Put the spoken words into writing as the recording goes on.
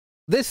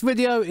This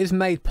video is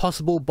made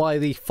possible by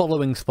the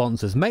following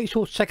sponsors. Make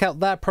sure to check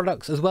out their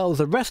products as well as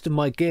the rest of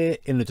my gear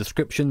in the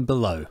description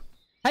below.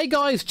 Hey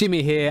guys,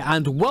 Jimmy here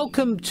and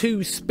welcome to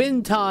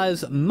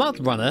Spintires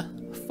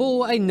Mudrunner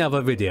for another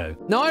video.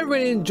 Now I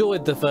really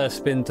enjoyed the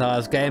first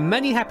Spintires game,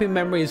 many happy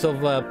memories of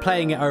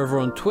playing it over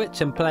on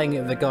Twitch and playing it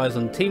with the guys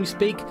on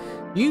TeamSpeak.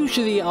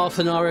 Usually our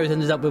scenarios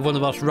ended up with one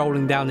of us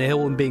rolling down the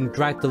hill and being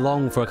dragged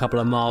along for a couple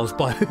of miles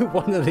by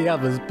one of the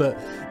others, but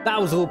that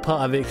was all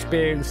part of the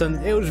experience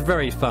and it was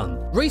very fun.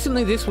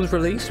 Recently this was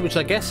released, which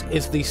I guess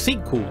is the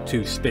sequel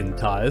to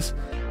Spintires,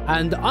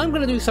 and I'm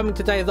going to do something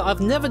today that I've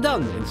never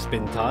done in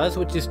Spintires,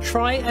 which is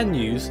try and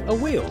use a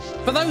wheel.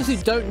 For those who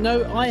don't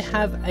know, I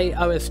have a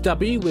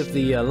OSW with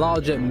the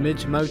larger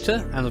midge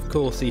motor and of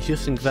course the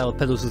Hussenfeld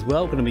pedals as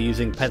well. I'm going to be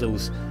using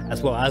pedals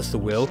as well as the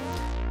wheel.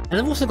 And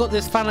I've also got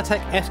this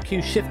Fanatec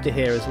SQ shifter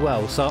here as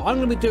well, so I'm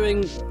going to be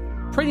doing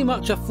pretty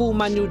much a full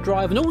manual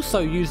drive and also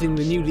using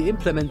the newly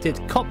implemented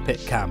cockpit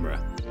camera.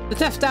 To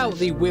test out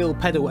the wheel,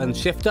 pedal and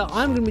shifter,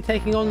 I'm going to be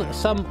taking on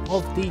some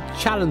of the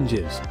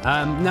challenges.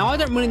 Now I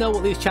don't really know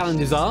what these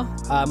challenges are.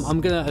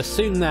 I'm going to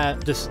assume they're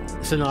just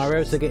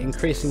scenarios that get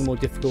increasingly more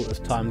difficult as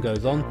time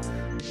goes on.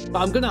 But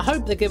I'm going to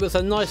hope they give us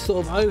a nice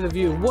sort of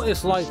overview of what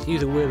it's like to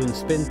use a wheel in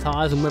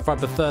Spintires and whether I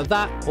prefer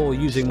that or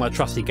using my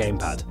trusty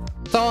gamepad.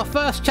 So our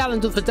first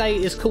challenge of the day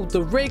is called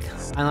the rig,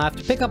 and I have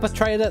to pick up a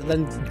trailer,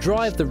 then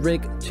drive the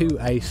rig to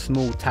a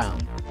small town.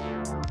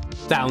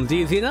 Sounds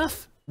easy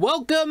enough?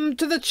 Welcome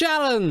to the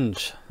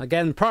challenge!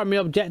 Again, primary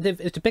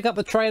objective is to pick up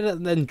the trailer,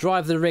 then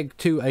drive the rig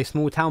to a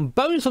small town.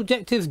 Bonus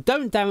objectives: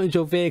 don't damage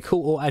your vehicle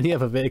or any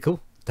other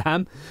vehicle.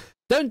 Damn.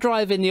 Don't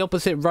drive in the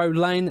opposite road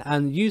lane,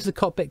 and use the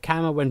cockpit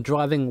camera when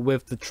driving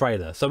with the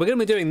trailer. So we're going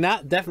to be doing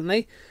that,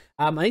 definitely.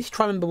 I need to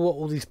try and remember what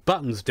all these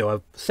buttons do.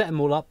 I've set them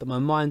all up, but my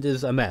mind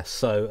is a mess,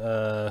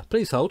 so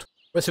please hold.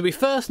 Right, so we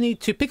first need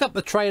to pick up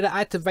the trailer,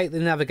 activate the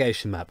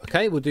navigation map.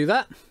 Okay, we'll do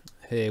that.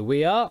 Here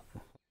we are.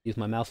 Use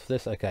my mouse for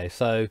this. Okay,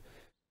 so...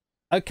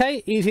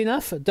 okay, easy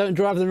enough. Don't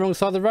drive on the wrong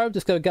side of the road.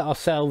 Just go get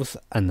ourselves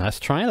a nice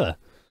trailer.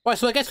 Right,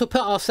 so I guess we'll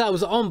put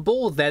ourselves on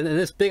board then in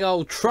this big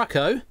old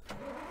trucko.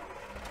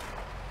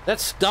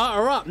 Let's start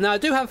her up. Now, I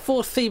do have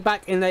force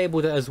feedback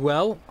enabled as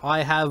well.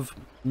 I have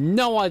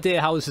no idea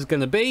how this is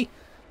going to be.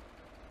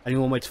 Only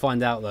one way to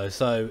find out though.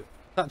 So,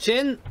 touch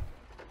in.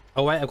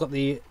 Oh wait, I've got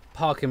the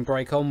parking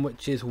brake on,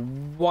 which is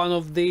one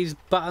of these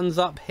buttons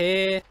up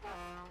here.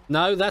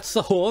 No, that's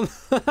the horn.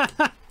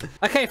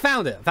 Okay,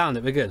 found it.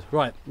 We're good.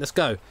 Right, let's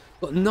go.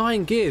 Got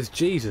 9 gears.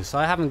 Jesus,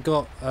 I haven't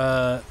got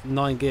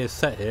 9 gears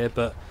set here,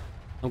 but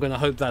I'm going to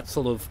hope that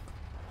sort of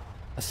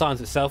assigns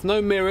itself.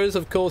 No mirrors,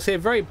 of course, here.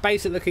 Very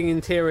basic looking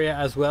interior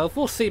as well.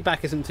 Force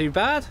feedback isn't too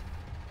bad.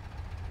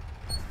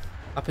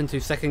 Up into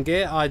second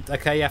gear.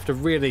 Okay, you have to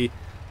really...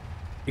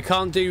 you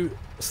can't do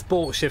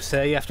sport shifts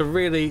here. You have to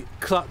really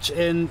clutch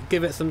in,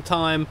 give it some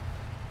time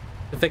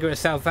to figure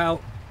itself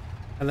out,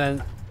 and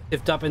then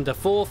shift up into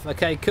fourth.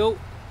 Okay, cool.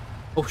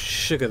 Oh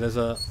sugar, there's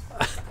a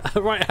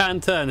right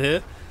hand turn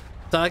here.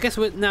 So I guess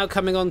we're now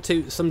coming on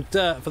to some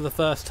dirt for the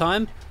first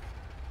time.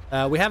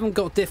 We haven't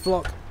got diff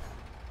lock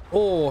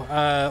or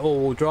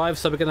all-wheel drive,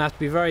 so we're going to have to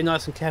be very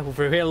nice and careful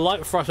through here.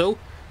 Light throttle.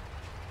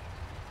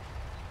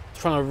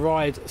 Trying to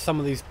ride some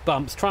of these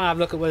bumps, trying to have a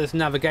look at where this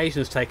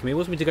navigation is taking me. It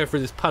wants me to go through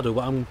this puddle,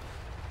 but I'm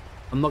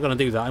not going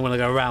to do that. I'm going to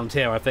go around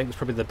here. I think it's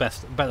probably the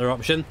better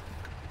option.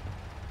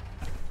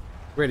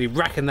 Really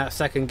racking that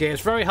second gear.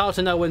 It's very hard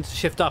to know when to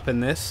shift up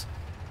in this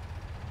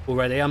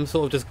already. I'm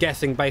sort of just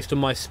guessing based on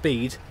my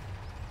speed.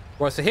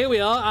 Right, so here we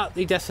are at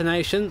the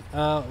destination.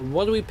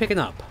 What are we picking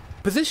up?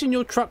 Position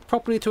your truck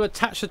properly to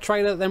attach the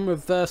trailer, then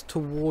reverse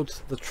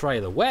towards the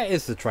trailer. Where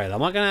is the trailer?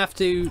 Am I going to have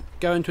to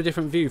go into a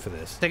different view for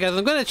this? Okay, guys,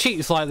 I'm going to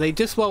cheat slightly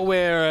just while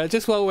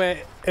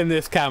we're in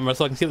this camera,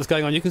 so I can see what's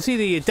going on. You can see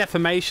the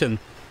deformation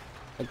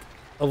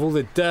of all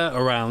the dirt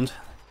around.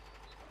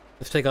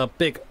 Let's take our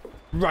big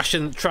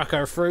Russian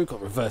trucker through.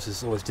 God, reverse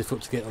is always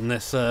difficult to get on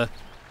this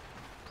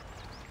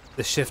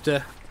this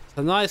shifter.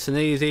 So nice and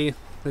easy.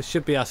 This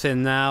should be us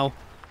in now.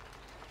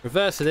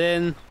 Reverse it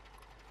in.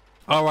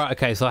 Alright,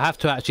 okay, so I have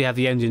to actually have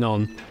the engine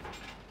on.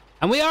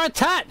 And we are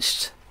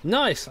attached!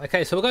 Nice.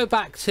 Okay, so we'll go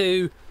back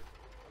to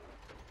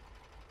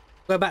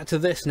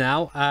this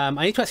now. I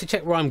need to actually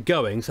check where I'm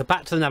going, so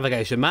back to the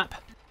navigation map.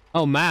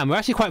 Oh man, we're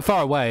actually quite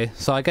far away,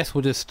 so I guess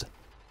we'll just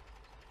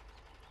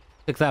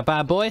pick that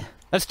bad boy.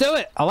 Let's do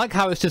it! I like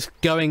how it's just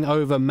going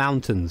over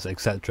mountains,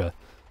 etc.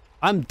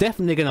 I'm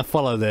definitely going to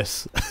follow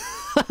this.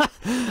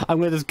 I'm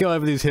going to just go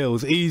over these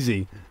hills,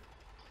 easy.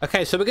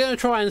 Okay, so we're going to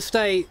try and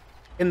stay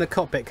in the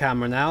cockpit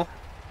camera now.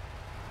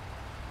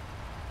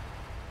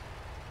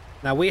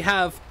 Now we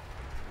have...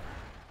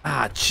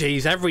 ah,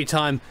 jeez, every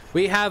time.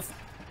 We have...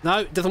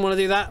 no, doesn't want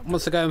to do that.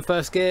 Wants to go in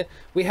first gear.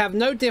 We have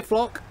no diff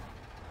lock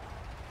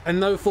and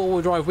no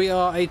four-wheel drive. We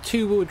are a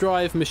two-wheel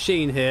drive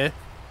machine here.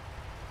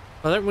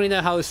 I don't really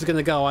know how this is going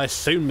to go. I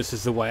assume this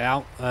is the way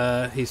out,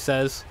 he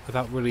says,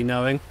 without really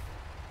knowing.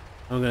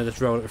 I'm going to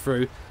just roll it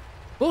through.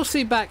 Force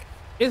feedback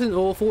isn't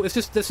awful. It's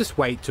just, there's just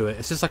weight to it.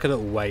 It's just like a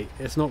little weight.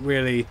 It's not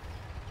really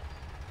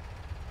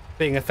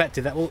being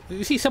affected. That well,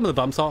 you see some of the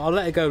bumps. I'll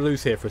let it go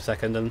loose here for a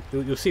second, and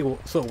you'll see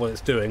what sort of what it's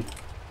doing.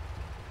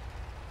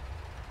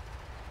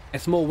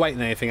 It's more weight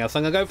than anything else.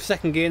 I'm gonna go for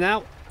second gear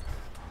now.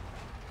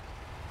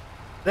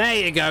 There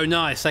you go,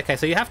 nice. Okay,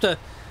 so you have to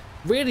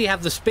really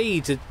have the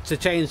speed to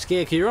change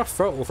gear, because you're off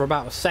throttle for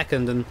about a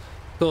second, and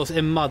of course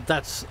in mud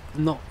that's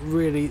not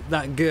really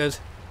that good.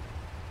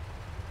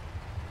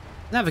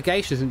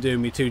 Navigation isn't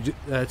doing me too good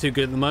at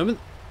the moment.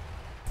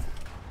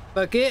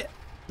 Third gear.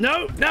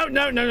 No, no,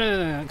 no, no, no,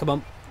 no, no. Come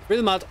on. Through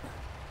the mud.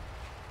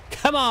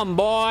 Come on,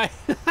 boy.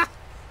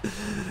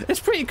 It's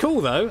pretty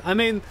cool, though. I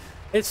mean,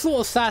 it's sort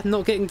of sad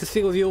not getting to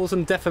see all the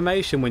awesome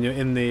deformation when you're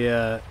in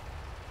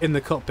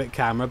the cockpit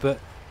camera, but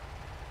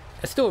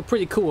it's still a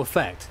pretty cool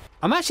effect.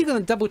 I'm actually going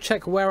to double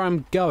check where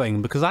I'm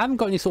going, because I haven't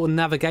got any sort of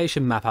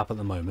navigation map up at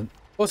the moment.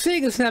 Well,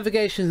 seeing as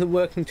navigation isn't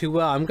working too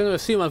well, I'm going to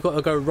assume I've got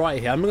to go right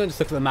here. I'm going to just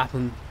look at the map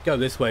and go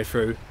this way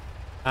through.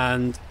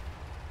 And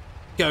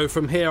go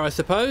from here, I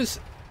suppose.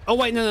 Oh,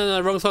 wait, no, no,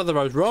 no, wrong side of the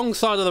road. Wrong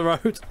side of the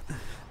road.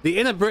 The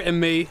inner Brit in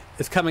me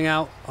is coming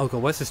out. Oh,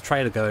 God, where's this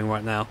trailer going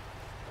right now?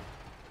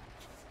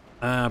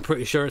 I'm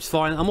pretty sure it's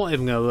fine. I'm not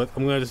even going to look.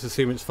 I'm going to just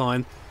assume it's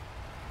fine.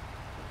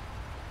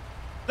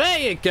 There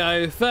you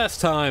go.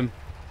 First time.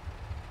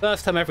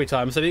 First time every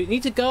time. So you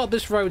need to go up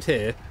this road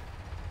here.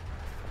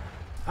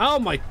 Oh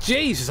my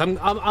Jesus!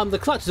 I'm the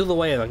clutch is all the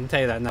way in. I can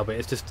tell you that now, but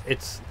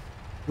it's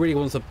really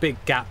wants a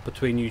big gap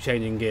between you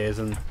changing gears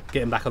and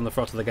getting back on the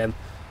throttle again.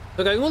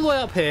 So going all the way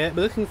up here,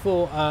 we're looking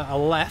for a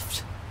left,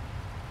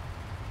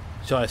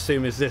 which I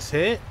assume is this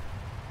here.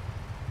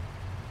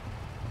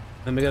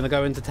 And we're going to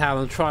go into town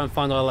and try and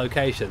find our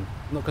location.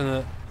 I'm not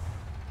going to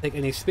take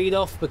any speed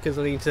off because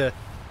I need to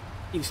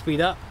keep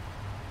speed up.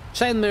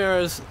 Chain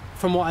mirrors,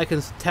 from what I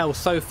can tell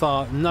so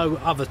far, no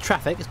other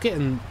traffic. It's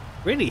getting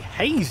really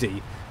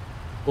hazy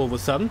all of a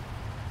sudden.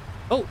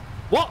 Oh,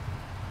 what?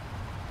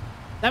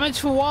 Damage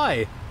for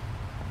why?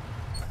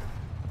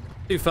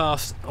 Too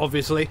fast,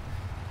 obviously.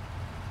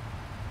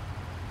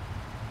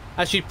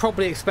 As you'd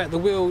probably expect, the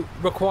wheel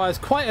requires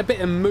quite a bit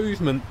of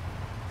movement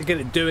to get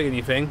it doing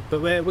anything,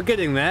 but we're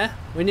getting there.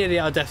 We're nearly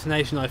at our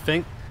destination, I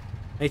think.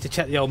 I need to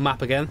check the old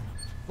map again.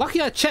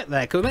 Lucky I checked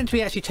there, because we're meant to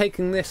be actually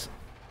taking this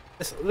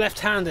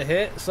left-hander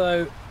here,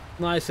 so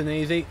nice and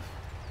easy.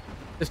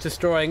 Just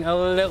destroying a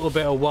little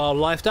bit of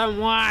wildlife. Don't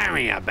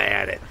worry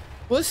about it.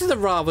 Well, this is a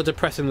rather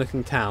depressing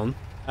looking town.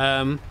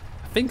 I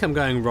think I'm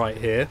going right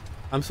here.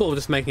 I'm sort of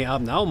just making it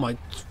up now. Oh my...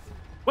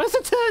 Where's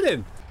the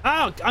turning?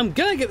 Oh, I'm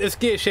going to get this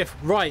gear shift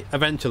right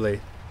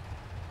eventually.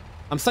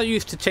 I'm so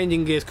used to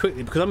changing gears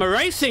quickly because I'm a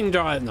racing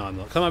driver. No, I'm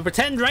not. I'm a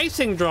pretend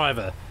racing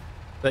driver.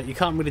 But you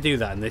can't really do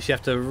that in this. You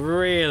have to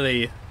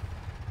really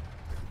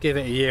give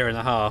it a year and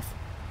a half.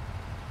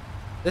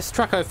 This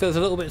trucko feels a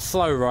little bit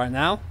slow right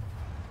now.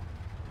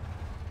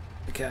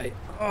 Okay.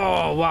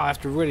 Oh, wow. I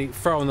have to really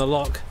throw on the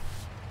lock.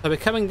 So we're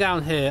coming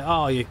down here.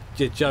 Oh, you're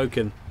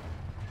joking.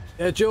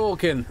 You're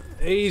joking.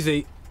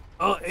 Easy.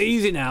 Oh,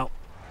 easy now.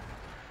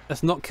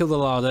 Let's not kill the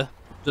larder.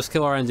 Just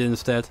kill our engine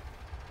instead.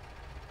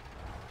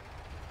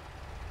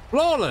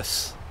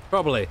 Flawless.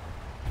 Probably.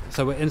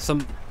 So we're in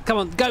some... Come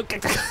on, go.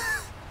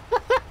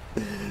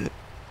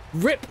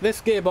 Rip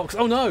this gearbox.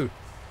 Oh, no.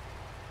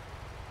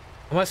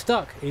 Am I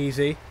stuck?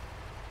 Easy.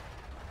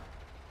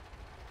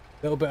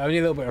 Little bit, only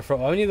a little bit of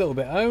throttle, only a little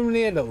bit,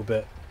 only a little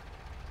bit.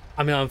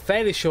 I mean, I'm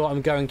fairly sure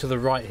I'm going to the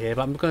right here,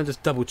 but I'm going to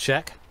just double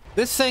check.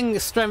 This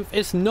thing's strength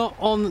is not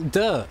on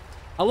dirt.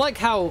 I like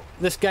how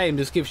this game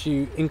just gives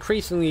you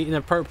increasingly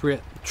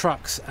inappropriate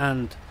trucks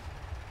and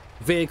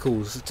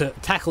vehicles to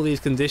tackle these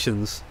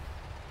conditions.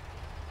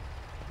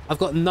 I've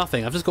got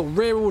nothing. I've just got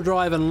rear-wheel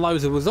drive and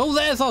loads of wheels. Oh,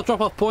 there's our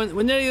drop-off point.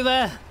 We're nearly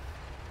there.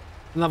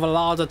 Another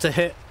larder to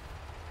hit.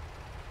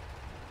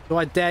 Do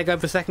I dare go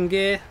for second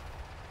gear?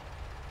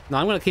 No,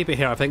 I'm going to keep it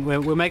here, I think.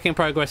 We're making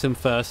progress in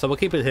first, so we'll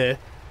keep it here.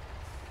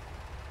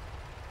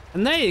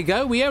 And there you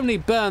go. We only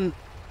burn...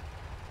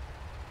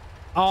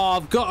 Oh,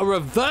 I've got to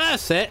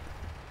reverse it.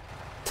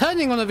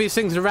 Turning one of these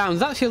things around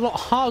is actually a lot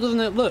harder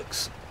than it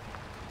looks.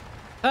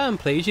 Turn,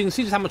 please. You can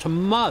see just how much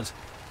mud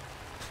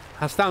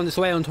has found its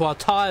way onto our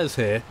tyres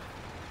here.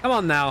 Come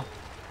on now.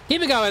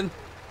 Keep it going.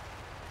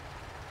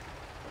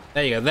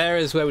 There you go. There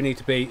is where we need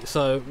to be.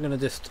 So I'm going to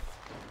just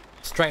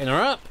straighten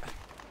her up.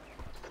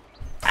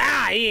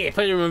 Ah, yeah.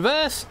 Put it in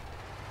reverse.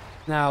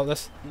 Now,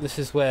 this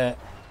is where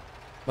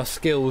my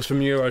skills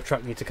from Euro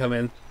Truck need to come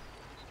in.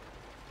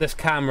 This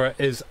camera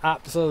is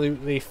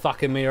absolutely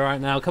fucking me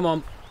right now. Come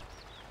on.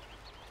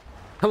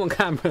 Come on,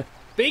 camera.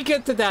 Be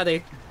good to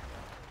daddy.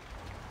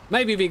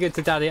 Maybe be good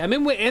to daddy. I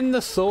mean, we're in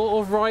the sort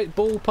of right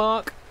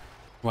ballpark.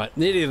 Right,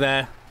 nearly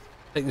there.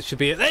 I think this should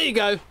be it. There you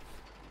go.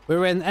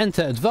 We're in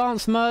enter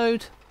advanced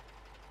mode.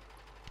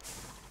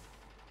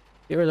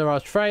 Get rid of our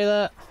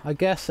trailer. I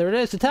guess there it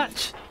is.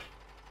 Attach.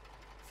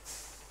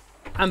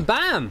 And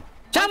bam!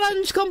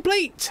 Challenge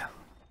complete!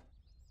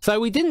 So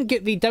we didn't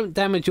get the don't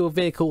damage your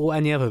vehicle or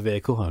any other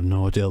vehicle. I have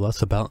no idea what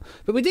that's about.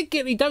 But we did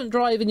get the don't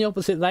drive in the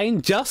opposite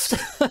lane, just.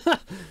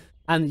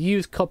 And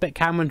use cockpit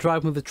camera and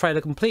drive with the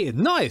trailer completed.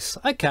 Nice!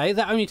 Okay,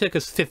 that only took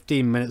us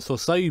 15 minutes or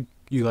so. You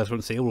guys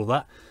won't see all of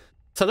that.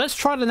 So let's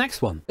try the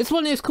next one. This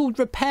one is called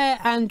Repair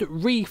and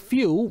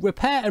Refuel.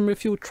 Repair and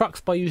refuel trucks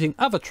by using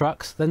other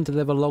trucks, then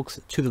deliver logs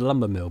to the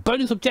lumber mill.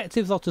 Bonus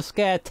objectives are to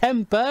scare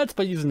 10 birds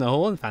by using the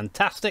horn.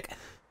 Fantastic.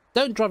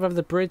 Don't drive over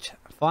the bridge.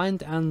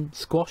 Find and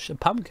squash a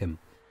pumpkin.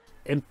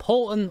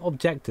 Important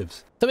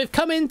objectives. So we've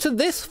come into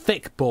this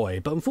thick boy,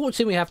 but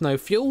unfortunately we have no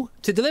fuel.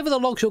 To deliver the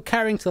logs you're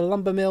carrying to the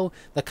lumber mill,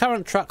 the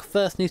current truck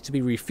first needs to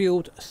be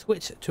refueled.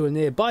 Switch to a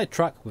nearby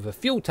truck with a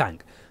fuel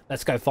tank.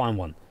 Let's go find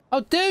one.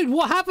 Oh dude,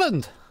 what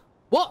happened?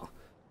 What?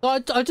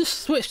 I just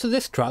switched to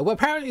this truck. Well,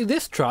 apparently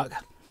this truck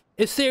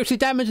is seriously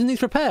damaged in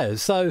these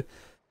repairs. So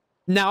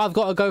now I've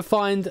got to go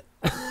find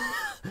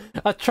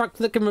a truck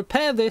that can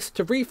repair this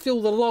to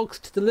refuel the logs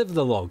to deliver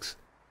the logs.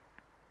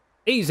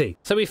 Easy.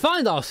 So we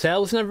find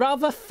ourselves in a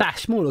rather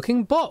fashionable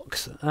looking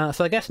box.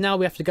 So I guess now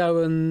we have to go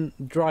and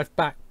drive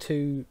back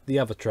to the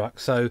other truck.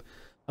 So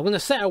I'm going to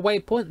set a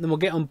waypoint, then we'll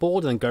get on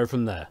board and go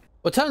from there.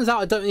 Well, it turns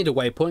out I don't need a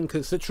waypoint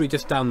because it's literally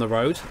just down the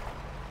road.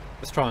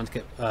 Let's try and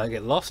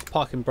get lost.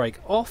 Parking brake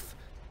off.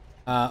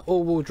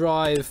 All-wheel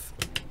drive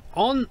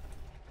on.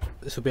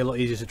 This will be a lot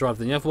easier to drive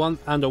than the other one.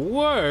 And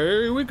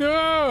away we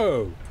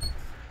go!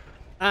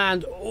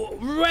 And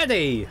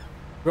ready!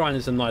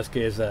 Grinding some nice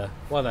gears there.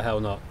 Why the hell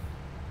not?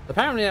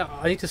 Apparently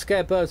I need to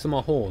scare birds with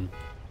my horn.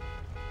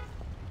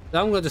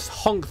 Now I'm going to just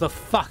honk the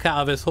fuck out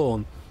of this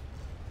horn.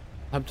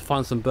 I hope to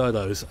find some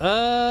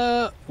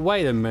birdos.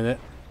 Wait a minute.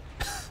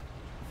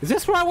 Is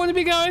this where I want to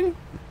be going?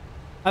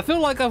 I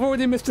feel like I've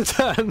already missed a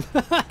turn.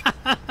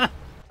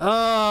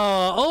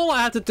 All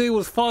I had to do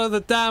was follow the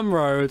damn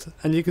road,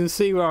 and you can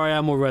see where I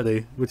am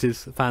already, which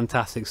is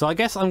fantastic. So I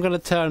guess I'm going to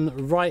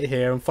turn right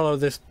here and follow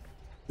this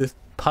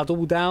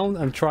puddle down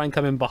and try and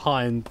come in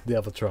behind the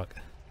other truck.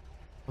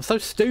 I'm so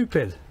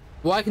stupid.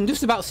 Well, I can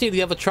just about see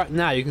the other truck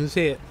now. You can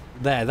see it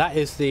there. That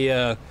is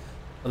the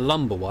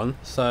lumber one.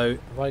 So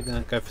I'm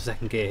going to go for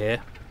second gear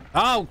here.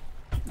 Oh,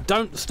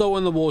 don't stall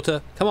in the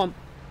water. Come on.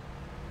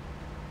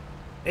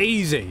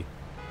 Easy.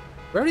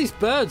 Where are these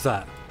birds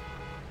at?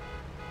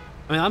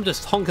 I mean, I'm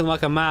just honking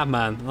like a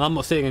madman, and I'm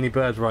not seeing any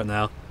birds right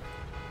now.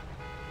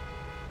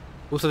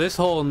 Also, this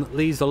horn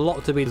leaves a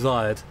lot to be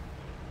desired.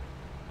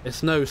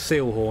 It's no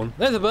seal horn.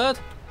 There's a bird!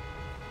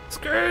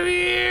 Screw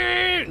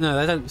you! No,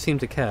 they don't seem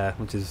to care,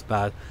 which is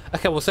bad.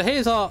 Okay, well, so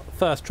here's our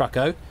first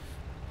trucko.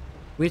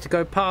 We need to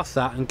go past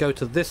that and go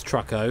to this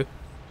trucko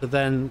to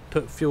then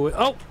put fuel in.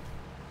 Oh!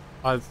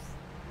 I've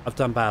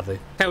done badly.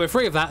 Okay, we're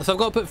free of that, so I've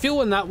got to put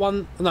fuel in that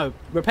one. No,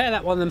 repair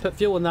that one, then put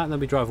fuel in that, and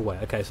then we drive away.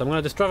 Okay, so I'm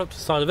going to just drive up to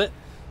the side of it,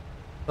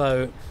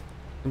 so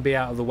and be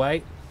out of the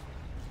way.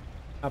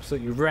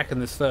 Absolutely wrecking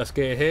this first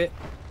gear here.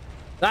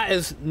 That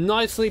is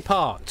nicely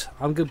parked.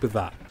 I'm good with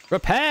that.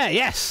 Repair,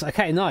 yes.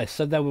 Okay, nice.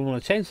 So then we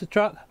want to change the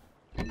truck.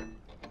 And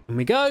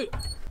we go.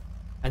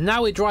 And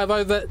now we drive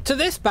over to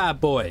this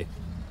bad boy.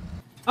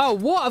 Oh,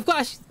 what? I've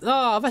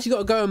actually got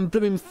to go and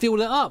blooming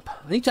fuel it up.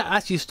 I need to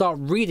actually start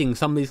reading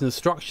some of these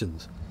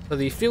instructions. So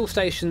the fuel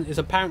station is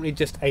apparently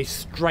just a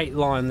straight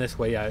line this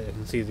way. Yeah, you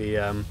can see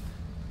the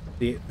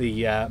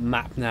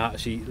map now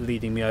actually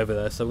leading me over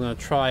there. So we're going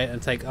to try and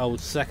take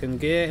old second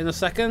gear in a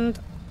second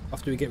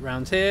after we get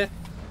round here.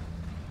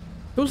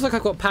 Feels like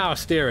I've got power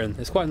steering.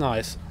 It's quite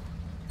nice.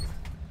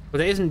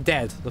 But it isn't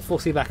dead. The full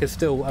seatback is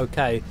still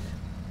okay.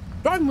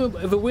 Driving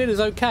with a wheel is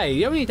okay.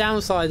 The only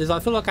downside is I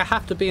feel like I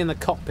have to be in the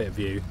cockpit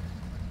view.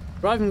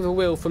 Driving with a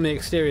wheel from the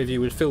exterior view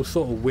would feel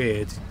sort of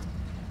weird.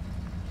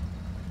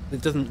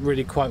 It doesn't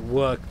really quite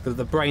work.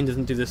 The brain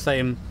doesn't do the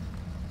same.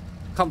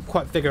 Can't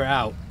quite figure it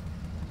out.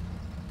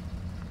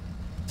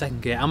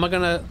 Second gear. Am I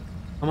gonna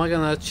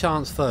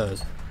chance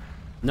third?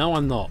 No,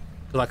 I'm not,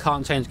 because I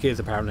can't change gears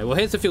apparently. Well,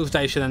 here's the fuel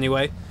station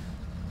anyway.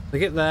 I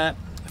get there,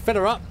 fill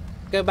her up,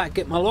 go back,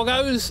 get my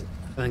logos,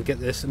 and then get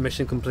this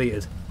mission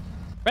completed.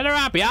 Fill her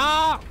up,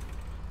 yeah.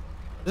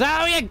 Is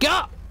that all you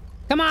got?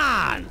 Come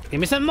on, give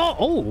me some more.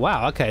 Oh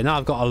wow, okay, now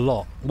I've got a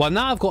lot. Well,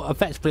 now I've got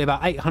effectively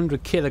about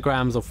 800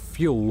 kilograms of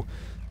fuel,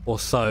 or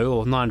so,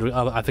 or 900.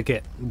 I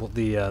forget what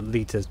the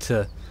liters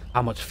to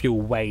how much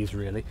fuel weighs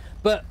really,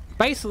 but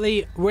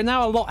basically we're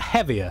now a lot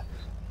heavier,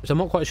 which I'm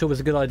not quite sure was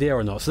a good idea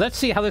or not. So let's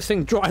see how this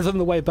thing drives on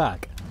the way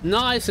back.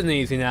 Nice and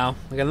easy now.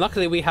 Again,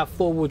 luckily we have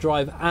four-wheel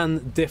drive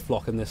and diff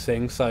lock in this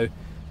thing, so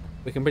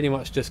we can pretty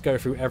much just go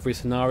through every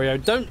scenario.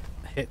 Don't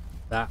hit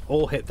that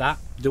or hit that.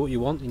 Do what you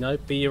want, you know,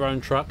 be your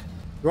own truck.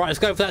 Right, let's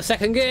go for that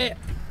second gear.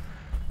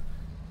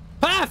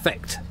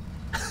 Perfect.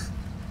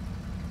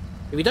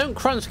 If you don't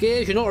crunch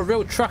gears, you're not a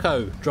real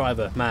trucko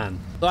driver, man.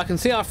 So I can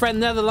see our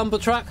friend there, the lumber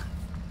truck.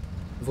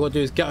 What we've got to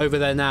do is get over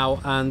there now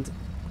and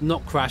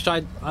not crash.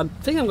 I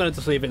think I'm going to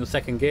just leave it in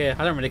second gear.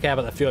 I don't really care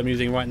about the fuel I'm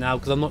using right now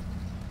because I'm not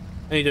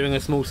only doing a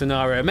small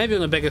scenario. Maybe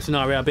on a bigger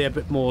scenario I'll be a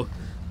bit more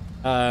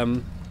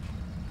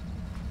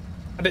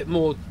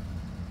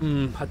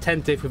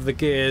attentive with the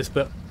gears,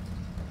 but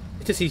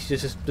it's just easy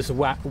to just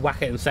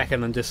whack it in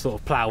second and just sort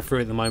of plow through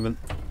it at the moment.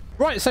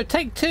 Right, so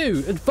take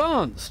two,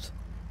 advanced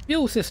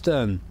fuel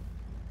system.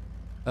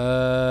 Fuel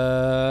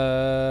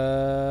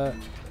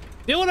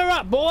her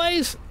up,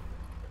 boys.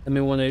 Then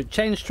we want to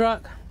change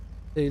truck,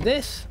 do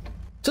this,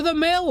 To the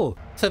mill!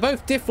 So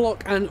both diff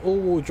lock and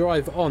all-wheel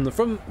drive on.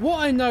 From what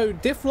I know,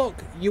 diff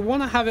lock, you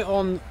want to have it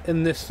on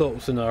in this sort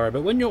of scenario,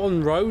 but when you're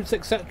on roads,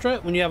 etc.,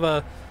 when you have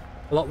a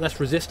lot less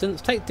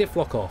resistance, take diff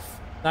lock off.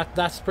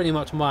 That's pretty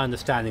much my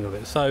understanding of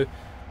it. So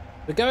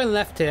we're going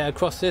left here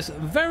across this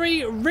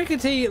very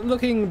rickety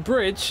looking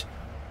bridge.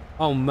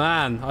 Oh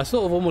man, I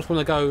sort of almost want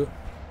to go to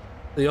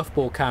the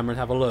off-board camera and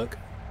have a look.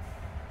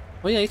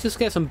 Well, yeah, you just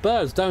get some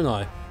birds, don't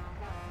I?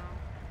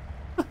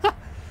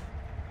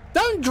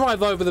 Don't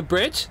drive over the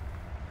bridge!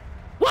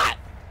 What?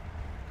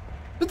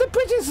 But the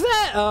bridge is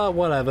there! Oh,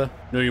 whatever.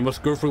 No, you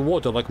must go through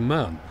water like a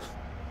man.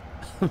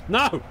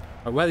 No!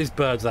 Right, where are these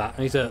birds at?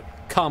 I need to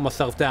calm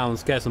myself down and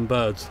scare some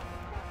birds.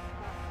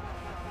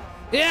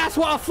 Yeah, that's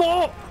what I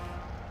thought!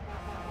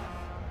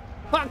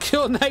 Fuck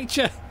your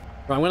nature!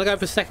 Right, I'm gonna go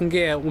for second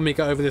gear when we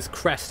go over this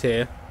crest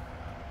here.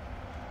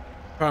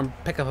 Try and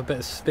pick up a bit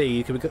of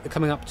speed, because we're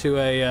coming up to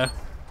a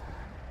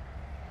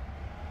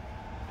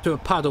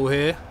puddle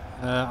here.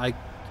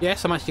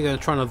 Yes, I'm actually going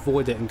to try and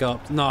avoid it and go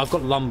up. No, I've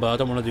got lumber. I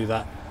don't want to do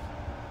that.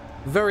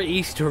 Very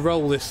easy to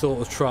roll this sort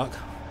of truck.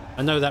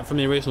 I know that from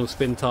the original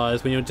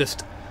Spintires, when you're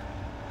just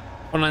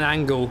on an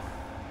angle.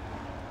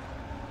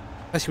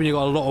 Especially when you've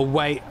got a lot of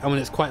weight and when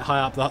it's quite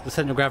high up, the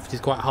centre of gravity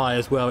is quite high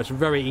as well. It's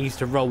very easy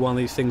to roll one of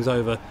these things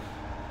over.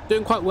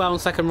 Doing quite well in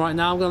second right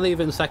now. I'm going to leave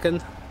it in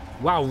second.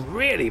 Wow,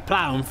 really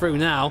ploughing through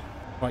now.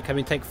 Right, can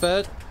we take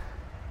third?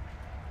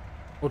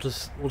 What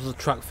does the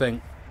truck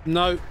think?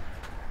 No.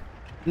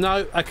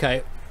 No,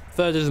 okay.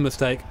 Third is a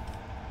mistake.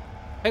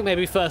 I think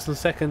maybe first and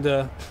second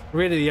are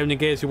really the only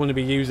gears you want to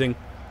be using.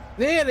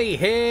 Nearly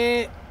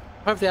here!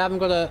 Hopefully I haven't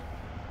got to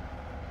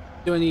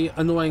do any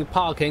annoying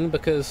parking,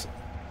 because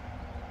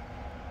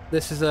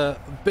this is a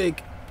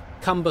big,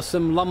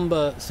 cumbersome,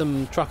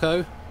 lumbersome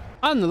trucko.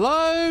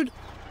 Unload!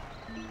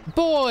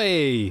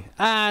 Boy!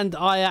 And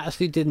I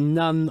actually did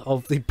none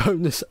of the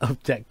bonus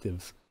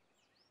objectives.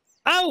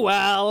 Oh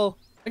well!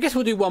 I guess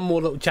we'll do one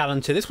more little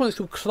challenge here. This one is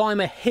to climb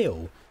a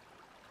hill.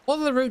 What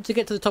are the routes to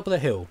get to the top of the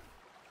hill?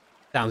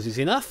 Sounds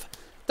easy enough.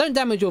 Don't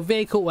damage your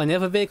vehicle or any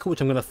other vehicle,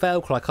 which I'm going to fail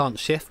because I can't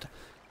shift.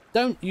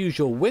 Don't use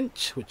your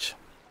winch, which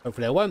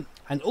hopefully I won't.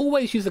 And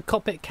always use the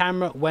cockpit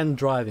camera when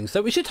driving.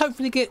 So we should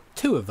hopefully get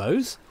 2 of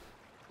those.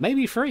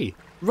 Maybe 3.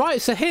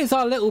 Right, so here's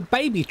our little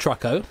baby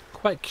trucko.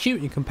 Quite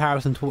cute in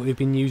comparison to what we've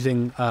been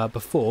using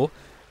before.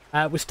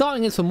 We're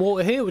starting in some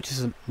water here, which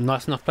is a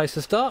nice enough place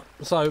to start.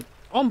 So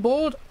on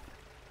board.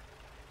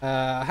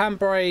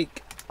 Handbrake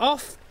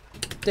off.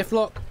 Diff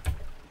lock.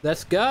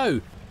 Let's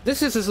go.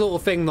 This is the sort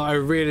of thing that I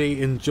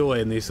really enjoy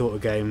in these sort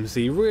of games.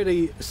 The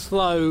really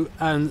slow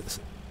and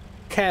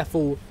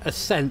careful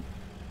ascent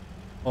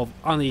of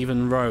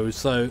uneven roads.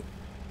 So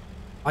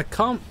I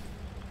can't...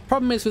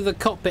 Problem is with the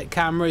cockpit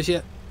camera is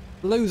you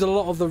lose a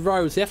lot of the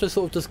roads. You have to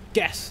sort of just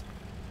guess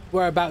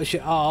whereabouts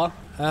you are.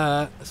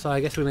 So I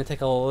guess we're going to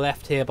take a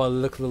left here by the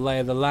look of the lay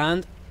of the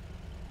land.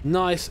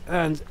 Nice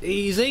and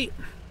easy.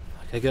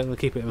 Okay, I'm going to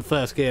keep it in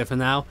first gear for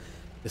now.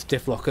 This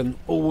diff lock and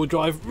all-wheel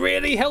drive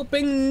really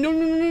helping. No,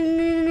 no,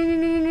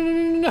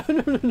 no,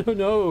 no, no,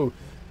 no,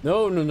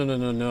 no, no, no, no, no,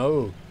 no,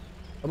 no.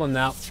 Come on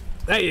now.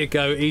 There you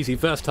go. Easy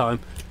first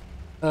time.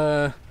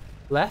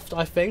 Left,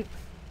 I think.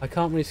 I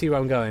can't really see where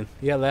I'm going.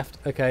 Yeah, left.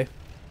 Okay.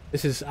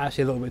 This is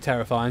actually a little bit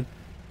terrifying.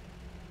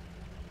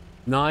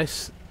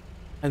 Nice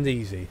and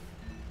easy.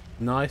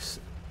 Nice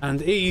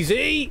and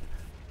easy.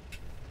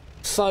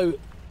 So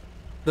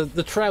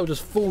the trail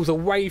just falls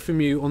away from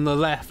you on the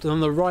left, and on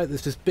the right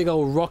there's just big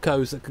old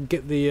rockos that could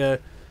get the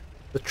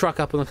truck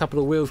up on a couple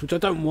of wheels, which I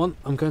don't want.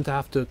 I'm going to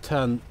have to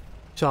turn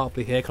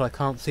sharply here because I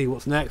can't see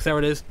what's next. There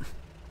it is.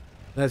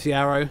 There's the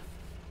arrow.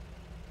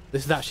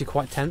 This is actually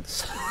quite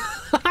tense.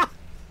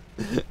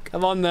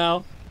 Come on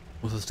now.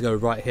 Wants us to go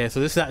right here. So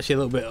this is actually a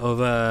little bit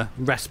of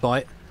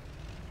respite.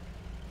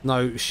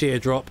 No sheer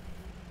drop.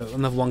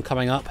 Another one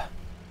coming up.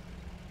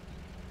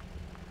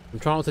 I'm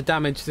trying not to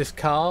damage this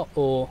car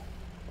or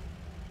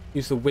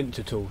use the winch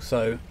at all.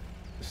 So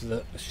this is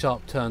a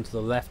sharp turn to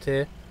the left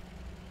here.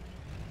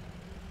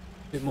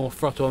 A bit more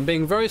throttle. I'm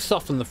being very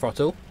soft on the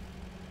throttle.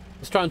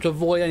 Just trying to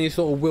avoid any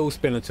sort of wheel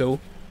spin at all.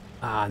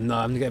 Ah no,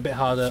 I'm going to get a bit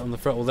harder on the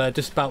throttle there.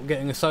 Just about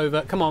getting us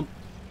over. Come on.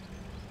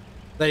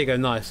 There you go,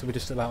 nice. We're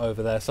just about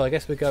over there. So I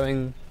guess we're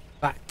going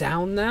back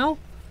down now.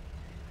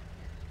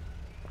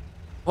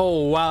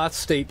 Oh wow, that's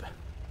steep.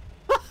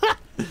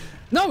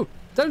 No!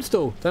 Don't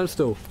stall. Don't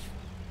stall.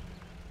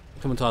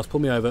 Come on, Tars, pull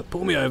me over.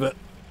 Pull me over.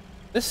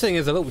 This thing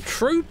is a little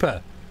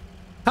trooper.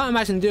 Can't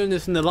imagine doing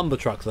this in the lumber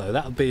truck though.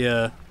 That would be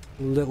a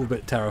little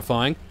bit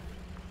terrifying.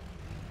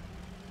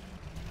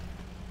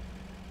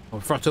 Oh,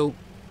 throttle.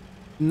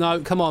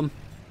 No, come on.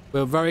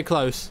 We're very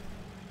close.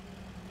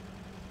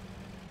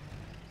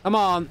 Come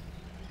on.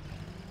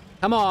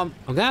 Come on.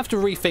 I'm going to have to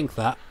rethink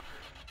that.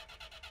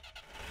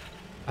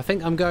 I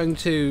think I'm going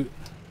to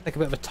take a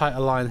bit of a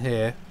tighter line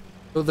here.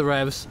 Build the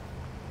revs.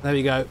 There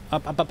we go.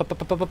 Up, up, up, up,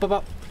 up, up, up,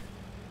 up.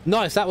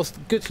 Nice, that was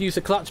good to use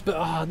the clutch,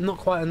 but not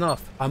quite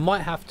enough. I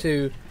might have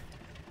to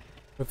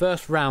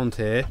reverse round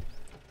here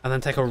and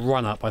then take a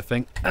run up, I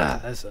think.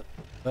 There's a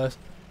first.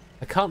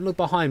 I can't look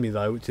behind me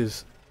though, which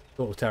is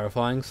sort of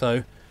terrifying. So,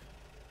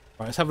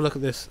 right, let's have a look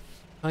at this.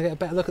 Can I get a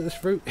better look at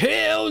this route?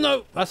 Hell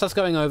no! That's us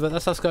going over.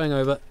 That's us going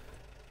over.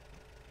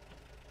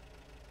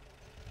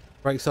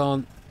 Brakes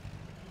on.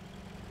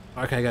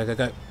 Okay, go, go,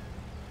 go.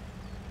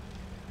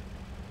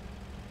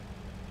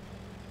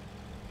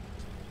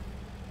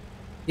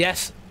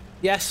 Yes.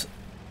 Yes.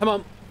 Come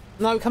on.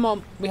 No, come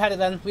on. We had it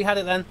then. We had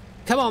it then.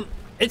 Come on.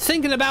 It's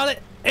thinking about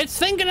it. It's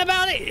thinking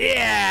about it.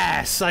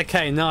 Yes.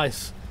 Okay,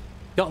 nice.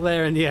 Got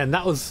there in the end.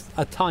 That was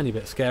a tiny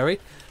bit scary.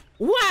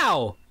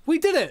 Wow. We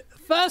did it.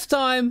 First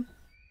time.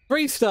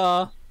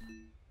 3-star.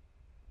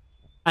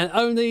 And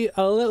only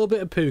a little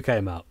bit of poo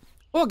came out.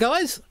 Well,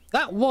 guys,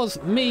 that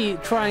was me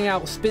trying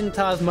out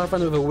Spintires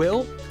Mudrunner with a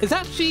wheel. It's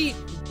actually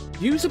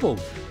usable.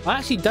 I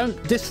actually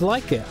don't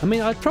dislike it. I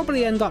mean, I'd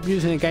probably end up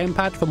using a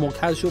gamepad for more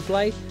casual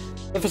play.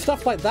 But for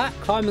stuff like that,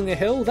 climbing a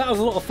hill, that was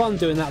a lot of fun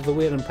doing that with the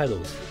wheel and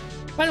pedals.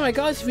 But anyway,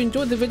 guys, if you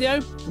enjoyed the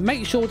video,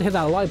 make sure to hit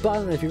that like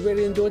button. And if you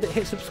really enjoyed it,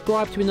 hit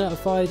subscribe to be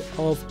notified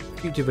of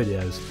future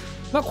videos.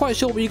 Not quite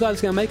sure what you guys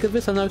are going to make of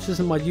this. I know this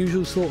isn't my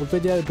usual sort of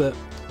video, but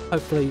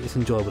hopefully it's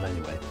enjoyable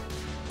anyway.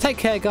 Take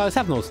care, guys.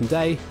 Have an awesome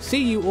day.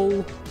 See you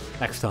all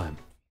next time.